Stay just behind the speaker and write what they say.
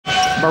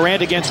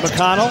Morant against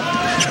McConnell.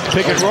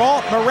 Pick and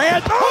roll.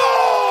 Morant.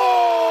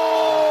 Oh,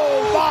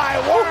 my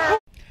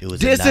word.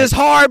 This is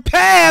hard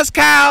pass,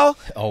 Kyle.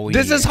 Oh,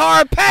 this is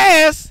hard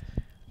pass.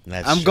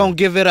 I'm going to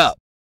give it up.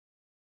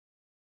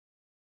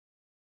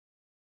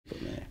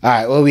 All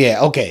right, where we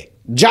at? Okay.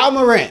 Ja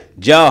Morant.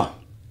 Ja.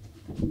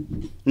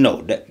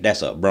 No,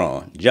 that's a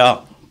Braun.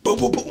 Ja. Boom,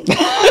 boom, boom.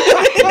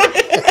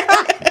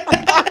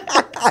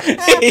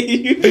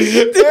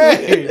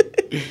 Hey.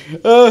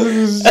 All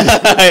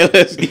right,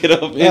 let's get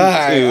up into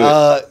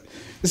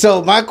it.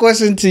 So my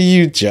question to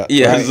you, Chuck,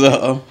 Yes,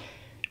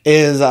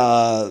 is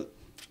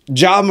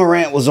Ja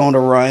Morant was on the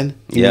run.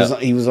 He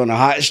was on a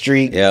hot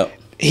streak. Yep.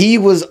 He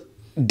was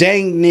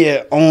dang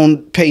near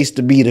on pace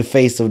to be the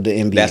face of the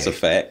NBA. That's a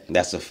fact.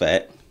 That's a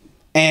fact.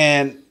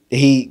 And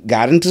he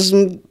got into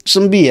some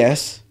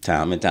BS.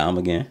 Time and time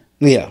again.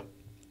 Yeah.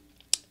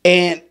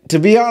 And to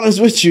be honest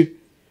with you,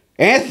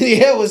 Anthony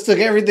Edwards took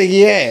everything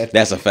he had.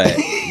 That's a fact.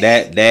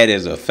 that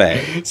is a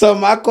fact. So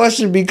my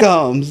question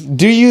becomes,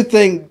 do you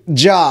think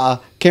Ja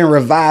can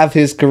revive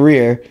his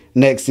career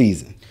next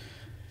season?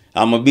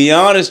 I'm going to be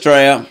honest,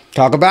 Trav.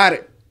 Talk about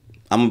it.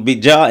 I'm going to be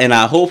Ja, and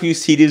I hope you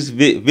see this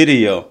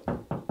video.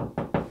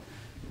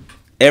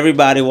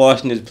 Everybody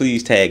watching this,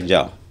 please tag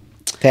Ja.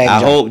 I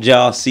hope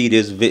Ja see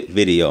this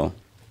video.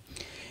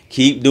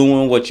 Keep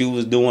doing what you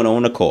was doing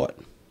on the court.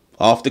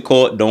 Off the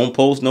court, don't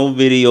post no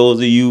videos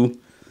of you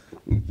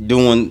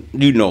doing,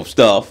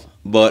 stuff.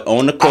 But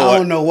on the court. I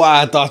don't know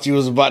why I thought you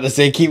was about to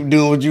say keep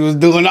doing what you was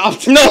doing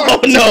off the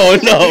court. No.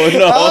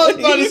 I was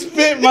about to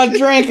spit my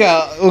drink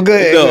out. Well, go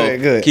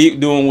ahead. Keep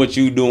doing what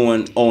you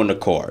doing on the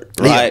court,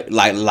 right?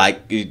 Yeah.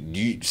 Like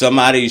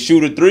somebody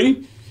shoot a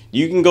three,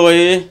 you can go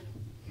ahead.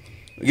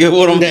 Get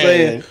what I'm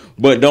saying?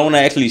 But don't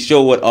actually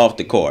show it off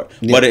the court.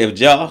 Yeah. But if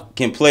Ja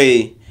can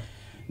play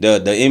the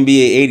NBA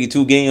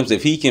 82 games,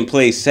 if he can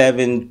play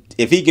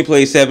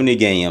 70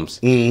 games,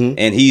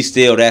 and he's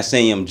still that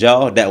same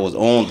Ja that was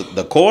on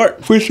the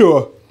court, for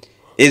sure,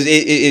 it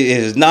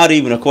is not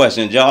even a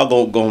question. Ja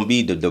gonna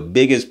be the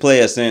biggest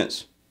player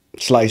since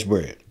sliced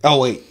bread.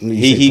 Oh wait,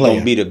 he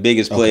gonna be the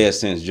biggest player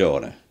since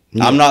Jordan.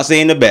 Yeah. I'm not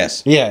saying the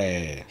best.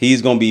 Yeah.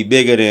 He's gonna be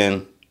bigger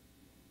than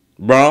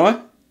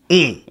Braun,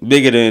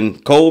 bigger than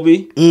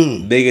Kobe,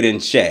 bigger than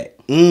Shaq.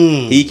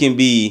 He can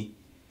be,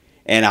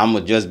 and I'm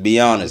gonna just be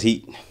honest.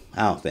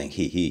 I don't think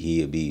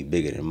he'll be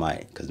bigger than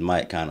Mike, because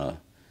Mike kind of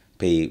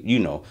paid,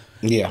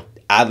 Yeah.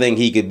 I think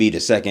he could be the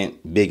second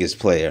biggest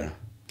player,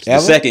 Ever? the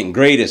second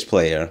greatest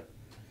player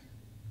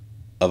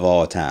of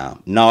all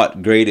time.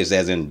 Not greatest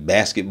as in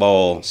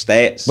basketball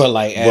stats,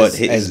 but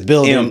his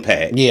building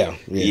impact.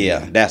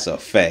 Yeah, that's a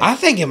fact. I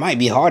think it might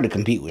be hard to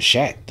compete with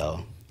Shaq,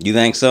 though. You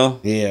think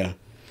so? Yeah.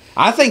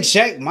 I think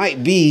Shaq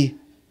might be.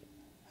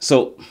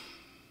 So,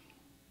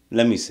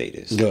 let me say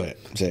this. Go ahead.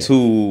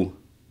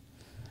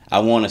 I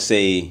want to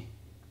say,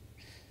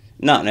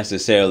 not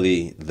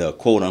necessarily the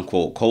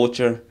quote-unquote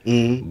culture,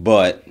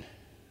 but,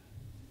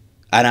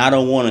 and I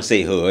don't want to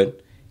say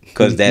hood,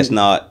 because that's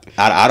not,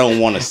 I don't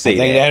want to say I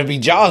think that'd be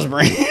Jaws'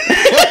 brain.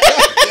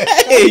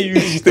 Hey, you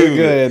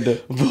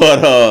stupid.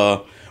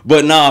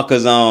 But no,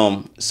 because,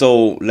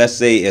 so let's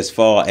say as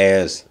far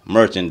as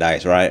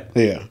merchandise, right?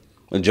 Yeah.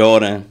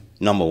 Jordan,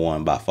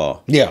 #1 by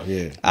far.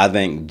 Yeah. I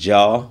think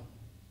Ja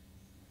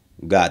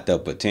got the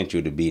potential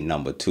to be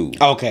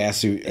 #2. Okay, I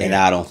see. And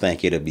I don't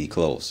think it'll be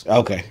close.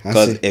 Okay.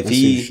 Because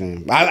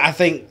I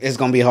think it's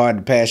going to be hard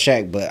to pass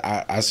Shaq, but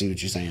I see what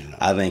you're saying, though.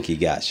 I think he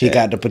got Shaq. He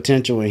got the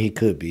potential, and he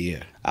could be,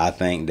 yeah. I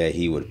think that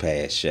he would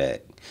pass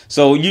Shaq.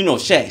 So,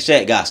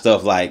 Shaq got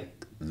stuff like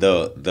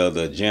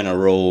the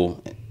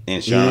General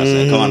Insurance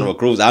and Carnival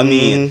Cruise. I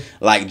mean,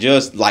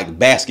 just like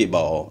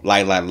basketball,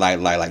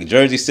 like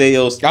jersey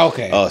sales,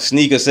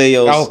 sneaker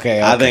sales.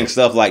 Okay. I think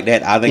stuff like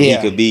that. I think he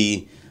could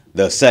be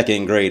the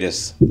second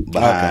greatest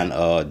behind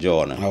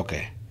Jordan.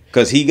 Okay.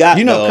 Because he got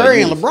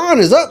Curry and LeBron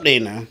is up there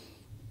now.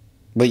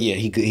 But yeah,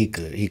 he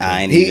could.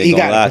 I ain't even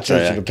gonna lie,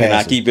 Trav. Can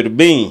I keep it a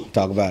bean?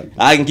 Talk about it.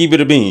 I can keep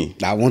it a bean.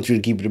 I want you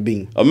to keep it a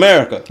bean.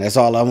 America. That's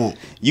all I want.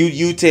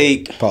 You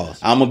take. Pause.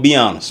 I'm gonna be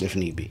honest. If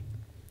need be.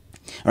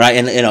 Right,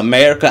 in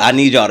America, I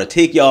need y'all to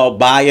take y'all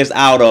bias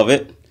out of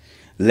it.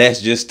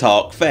 Let's just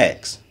talk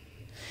facts.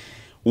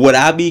 Would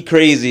I be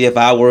crazy if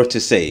I were to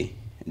say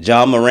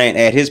Ja Morant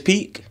at his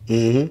peak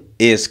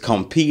is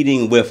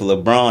competing with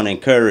LeBron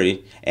and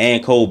Curry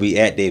and Kobe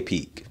at their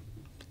peak?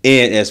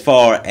 And as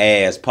far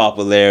as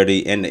popularity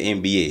in the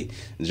NBA,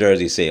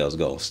 jersey sales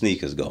go,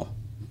 sneakers go.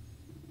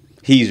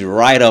 He's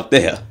right up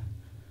there.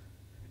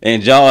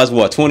 And Ja is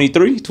what,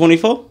 23,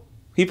 24?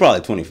 He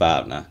probably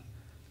 25 now.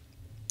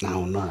 I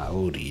don't know how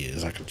old he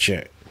is. I can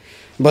check.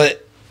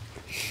 But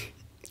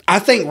I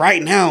think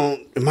right now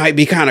it might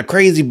be kind of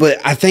crazy,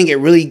 but I think it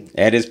really...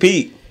 At his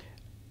peak.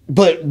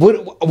 But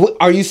what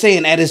are you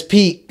saying at his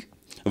peak?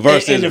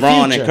 Versus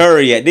Bron and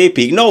Curry at their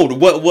peak. No,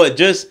 what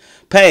just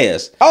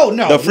passed. Oh,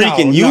 no. The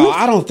freaking youth? No,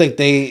 I don't think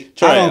I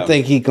don't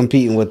think he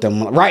competing with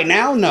them. Right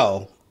now,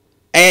 no.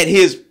 At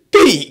his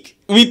peak,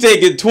 we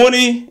taking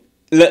 20...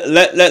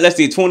 Let's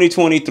see,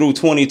 2020 through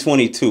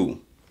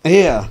 2022.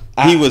 Yeah.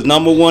 He was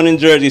number one in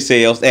jersey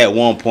sales at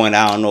one point.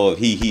 I don't know if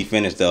he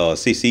finished the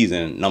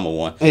season number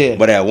one. Yeah.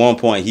 But at one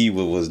point, he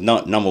was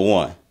not number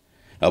one.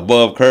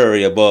 Above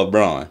Curry, above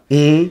Bron.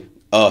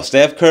 Mm-hmm.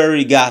 Steph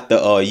Curry got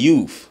the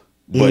youth.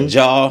 But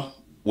Ja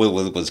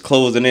was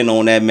closing in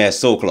on that mess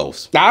so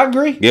close. I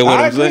agree. Get what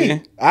I'm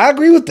saying? I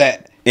agree with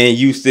that. And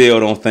you still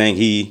don't think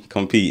he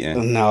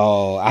competing?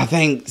 No, I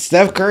think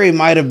Steph Curry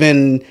might have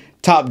been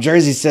top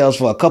jersey sales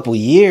for a couple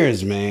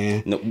years,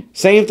 man. No.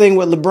 Same thing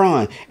with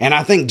LeBron. And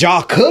I think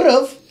Ja could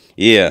have.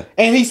 Yeah.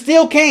 And he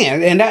still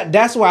can. And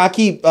that's why I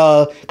keep,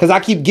 because I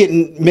keep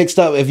getting mixed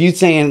up. If you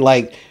saying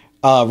like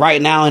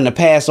right now, in the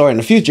past, or in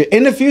the future.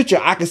 In the future,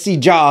 I can see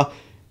Ja,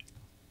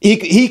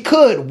 he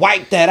could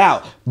wipe that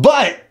out.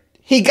 But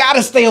he got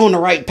to stay on the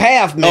right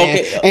path, man.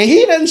 Okay. And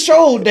he done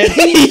showed that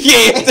he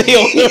can't stay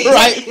on the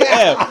right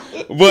path.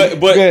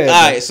 But ahead,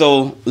 all right,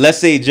 so let's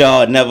say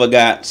Ja never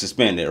got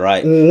suspended,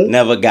 right?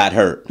 Never got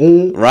hurt.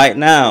 Right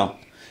now,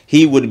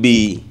 he would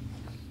be,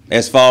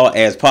 as far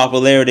as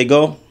popularity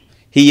go,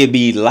 he'd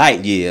be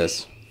light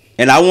years.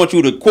 And I want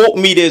you to quote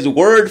me this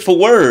word for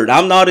word.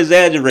 I'm not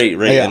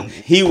exaggerating. Yeah.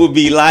 He would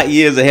be light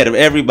years ahead of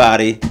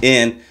everybody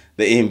in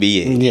the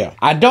NBA. Yeah.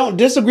 I don't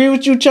disagree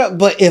with you, Chuck,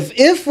 but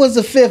if was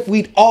a fifth,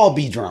 we'd all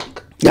be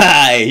drunk.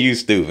 You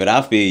stupid.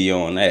 I feel you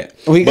on that.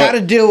 We got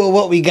to deal with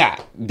what we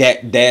got.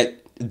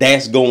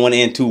 That's going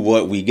into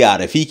what we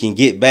got. If he can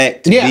get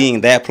back to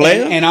being that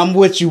player. And I'm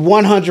with you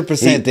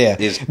 100% there.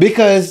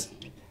 Because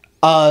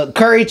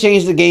Curry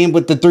changed the game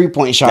with the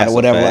 3-point shot or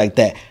whatever like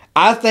that.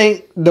 I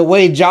think the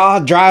way Ja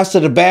drives to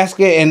the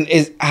basket and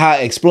is how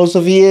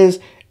explosive he is,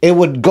 it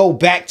would go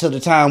back to the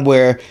time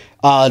where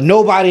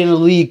nobody in the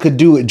league could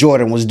do what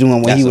Jordan was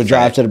doing when he would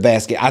drive to the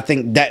basket. I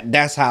think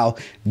that's how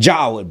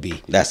Ja would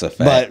be. That's a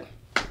fact.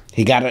 But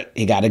he gotta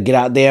get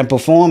out there and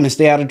perform and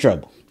stay out of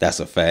trouble. That's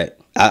a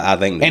fact. I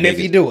think. And if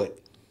he do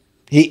it,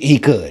 he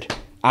could.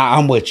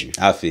 I'm with you.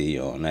 I feel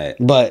you on that.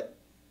 But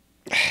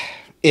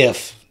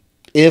if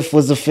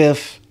was the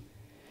fifth.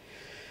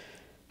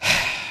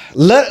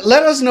 Let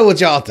us know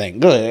what y'all think.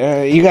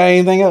 Good. You got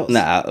anything else?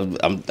 Nah,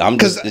 I'm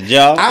just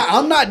Ja.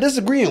 I'm not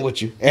disagreeing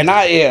with you, and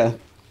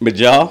But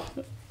Ja,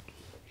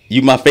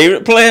 you my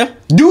favorite player.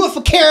 Do it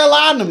for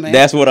Carolina, man.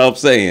 That's what I'm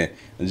saying.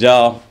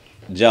 Ja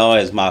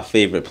is my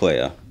favorite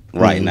player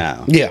right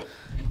now. Yeah.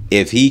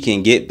 If he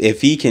can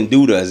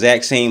do the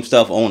exact same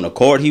stuff on the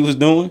court he was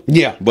doing,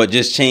 but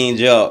just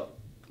change up.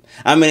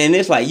 I mean, and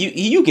it's like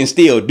you can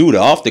still do the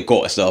off the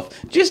court stuff.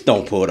 Just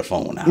don't pull the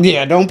phone out.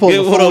 Yeah, don't pull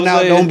the phone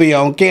out. Don't be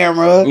on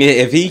camera. Yeah,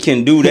 if he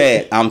can do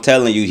that, I'm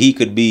telling you, he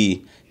could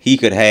be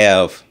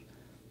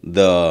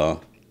the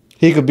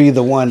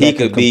one. He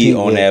could be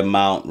on that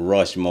Mount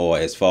Rushmore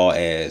as far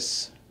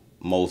as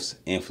most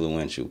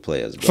influential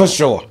players go. For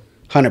sure.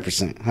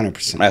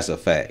 100%. That's a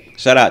fact.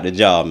 Shout out to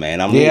Ja, man.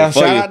 I'm rooting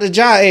for you. Shout out to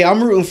Ja. Hey,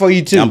 I'm rooting for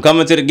you too. I'm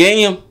coming to the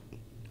game.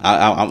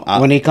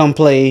 When he come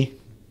play.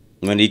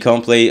 When he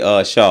come play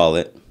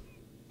Charlotte,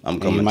 I'm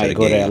coming to the game. You might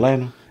go to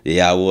Atlanta?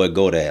 Yeah, I would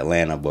go to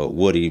Atlanta, but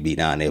Woody be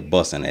down there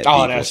busting at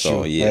people. That's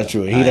true. Yeah, that's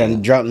true. He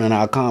done dropped in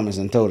our comments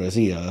and told us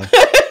he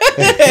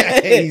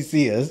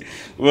see us.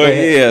 Well,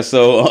 yeah,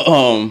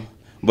 so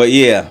but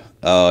yeah,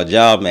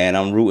 Ja, man,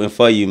 I'm rooting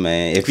for you,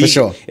 man.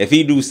 If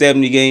he do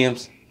 70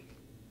 games,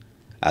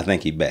 I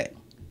think he back.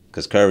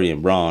 Because Curry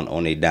and Bron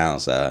on their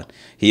downside.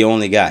 He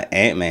only got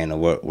Ant-Man to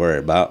worry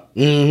about.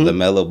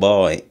 LaMelo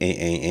Ball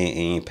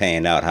ain't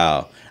paying out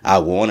how I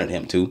wanted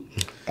him to.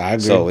 I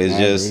agree. So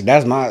it's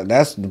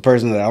that's the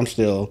person that I'm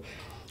still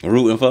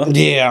rooting for.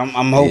 Yeah,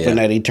 I'm hoping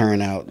that he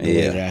turn out the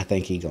way that I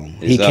think he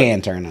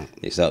can turn out.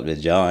 It's up to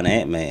Ja and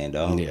Ant-Man,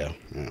 dog. Yeah.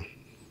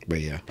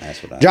 But yeah,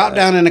 that's what I drop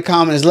down in the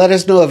comments. Let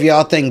us know if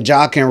y'all think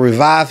Ja can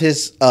revive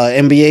his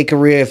NBA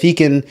career. If he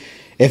can,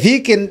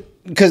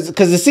 because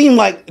it seemed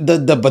like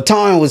the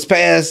baton was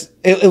passed.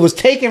 It was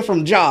taken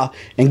from Ja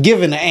and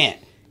given to Ant.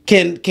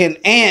 Can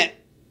Ant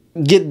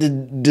get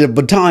the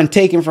baton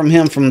taken from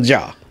him from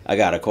Ja? I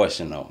got a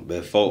question though.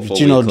 Before but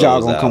you know Ja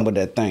gonna come with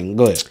that thing.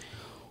 Go ahead.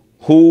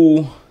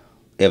 Who,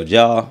 if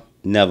Ja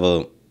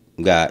never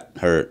got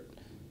hurt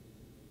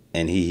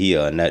and he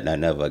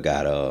never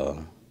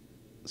got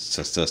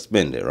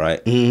suspended,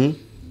 right?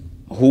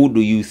 Mm-hmm. Who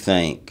do you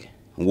think,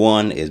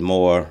 one, is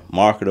more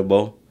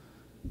marketable,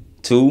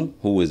 2,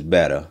 who is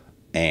better,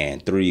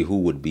 and 3, who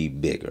would be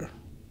bigger?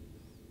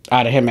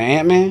 Out of him and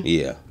Ant-Man?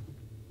 Yeah.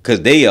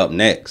 Because they up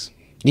next.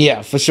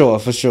 Yeah, for sure.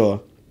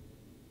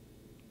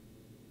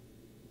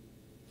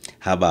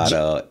 How about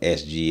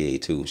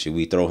SGA too? Should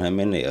we throw him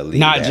in there?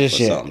 Not just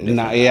yet.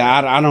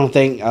 I don't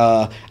think.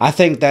 I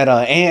think that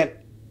Ant,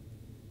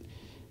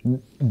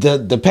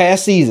 the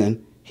past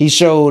season, he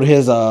showed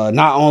his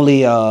not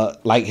only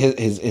like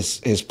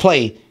his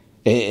play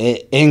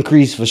it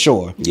increased for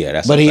sure. Yeah,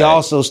 that's. But he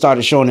also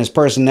started showing his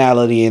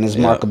personality and his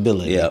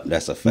marketability. Yeah,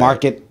 that's a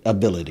fact.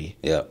 Marketability.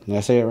 Yeah. Did I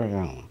say it right? I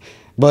don't know.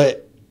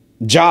 But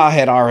Ja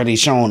had already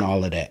shown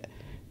all of that,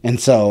 and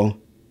so.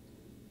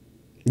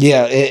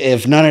 Yeah,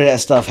 if none of that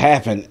stuff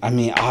happened, I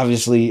mean,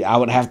 obviously, I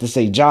would have to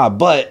say Ja,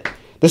 but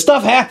the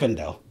stuff happened,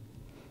 though.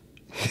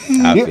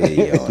 I feel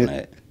you on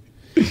that.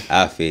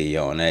 I feel you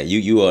on that.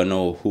 You all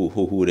know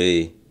who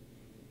they.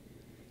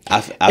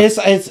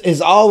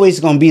 It's always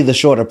going to be the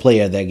shorter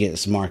player that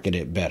gets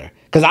marketed better.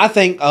 Because I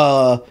think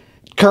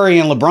Curry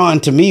and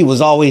LeBron to me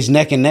was always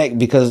neck and neck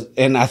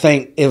and I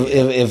think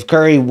if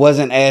Curry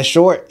wasn't as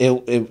short,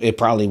 it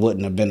probably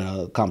wouldn't have been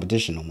a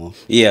competition no more.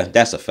 Yeah,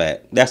 that's a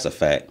fact.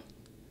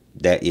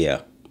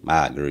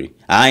 I agree.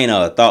 I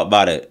ain't thought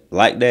about it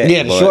like that.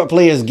 Yeah, the short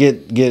players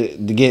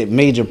get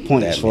major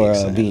points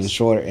for being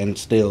shorter and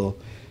still,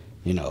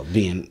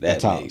 being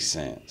that top. Makes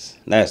sense.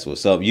 That's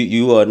what's up.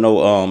 You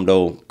know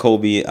though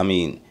Kobe. I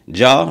mean,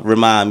 Ja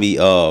remind me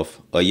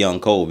of a young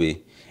Kobe.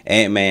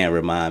 Ant-Man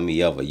remind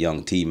me of a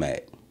young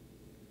T-Mac.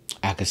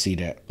 I could see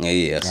that.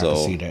 Yeah, I could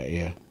see that.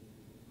 Yeah.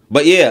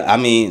 But yeah, I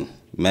mean,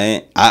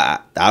 man,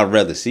 I'd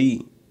rather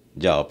see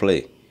Ja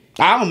play.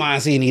 I don't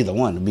mind seeing either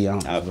one, to be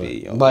honest. I feel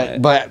you on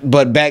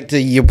but back to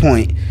your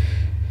point,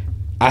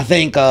 I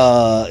think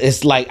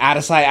it's like out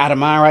of sight, out of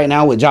mind right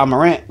now with Ja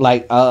Morant.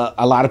 Like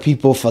a lot of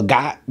people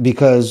forgot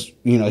because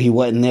he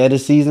wasn't there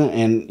this season,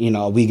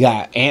 and we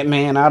got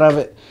Ant-Man out of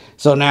it.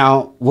 So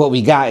now what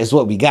we got is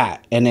what we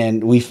got, and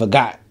then we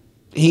forgot.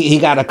 He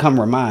got to come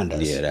remind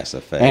us. Yeah, that's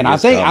a fact. And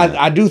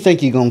I do think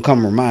he's gonna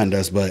come remind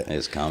us, but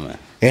it's coming.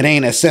 It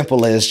ain't as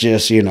simple as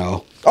just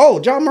Ja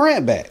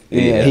Morant back.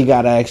 Yeah, he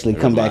got to actually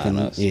come back and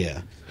us.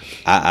 Yeah.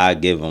 I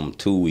give him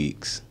 2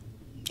 weeks.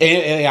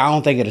 I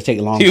don't think it'll take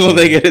long. You don't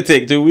think it'll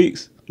take 2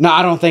 weeks? No,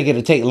 I don't think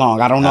it'll take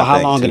long. I don't know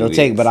how long it'll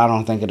take, but I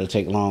don't think it'll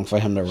take long for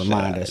him to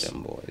remind us.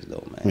 Them boys,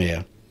 though,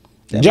 man.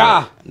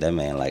 Yeah. That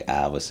man like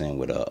Iverson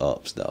with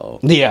ups,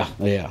 dog. Yeah.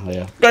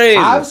 Crazy.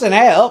 Iverson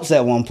had ups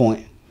at one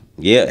point.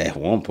 Yeah, at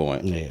one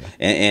point. Yeah.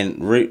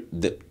 And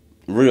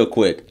real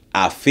quick,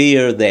 I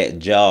fear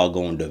that Ja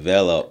gonna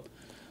develop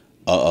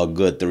a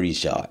good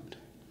 3-shot.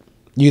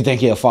 You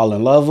think he'll fall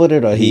in love with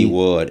it, or he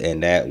would,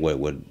 and that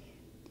would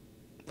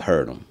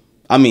hurt him.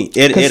 I mean,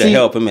 it'll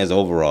help him as an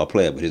overall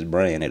player, but his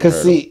brain it'll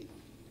hurt him.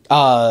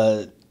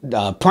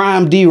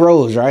 Prime D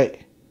Rose,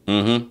 right?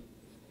 Mm-hmm.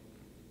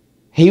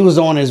 He was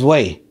on his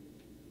way,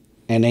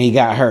 and then he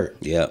got hurt.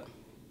 Yep.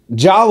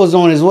 Ja was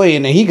on his way,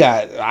 and then he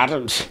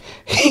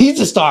he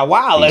just started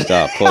wilding. He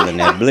started pulling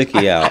that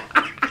blicky out.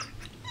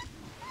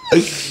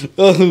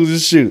 Oh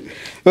shoot!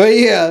 But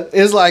yeah,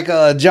 it's like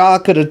Ja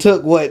could have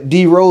took what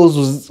D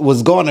Rose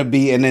was going to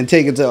be, and then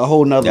take it to a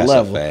whole nother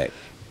level. That's a fact.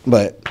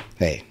 But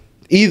hey,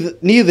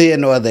 neither here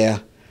nor there.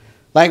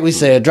 Like we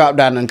said, drop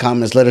down in the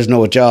comments. Let us know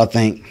what y'all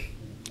think,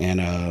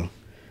 and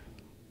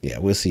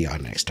we'll see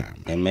y'all next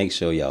time. And make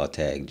sure y'all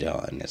tag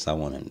Ja in this. I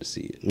want him to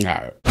see it. All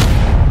right.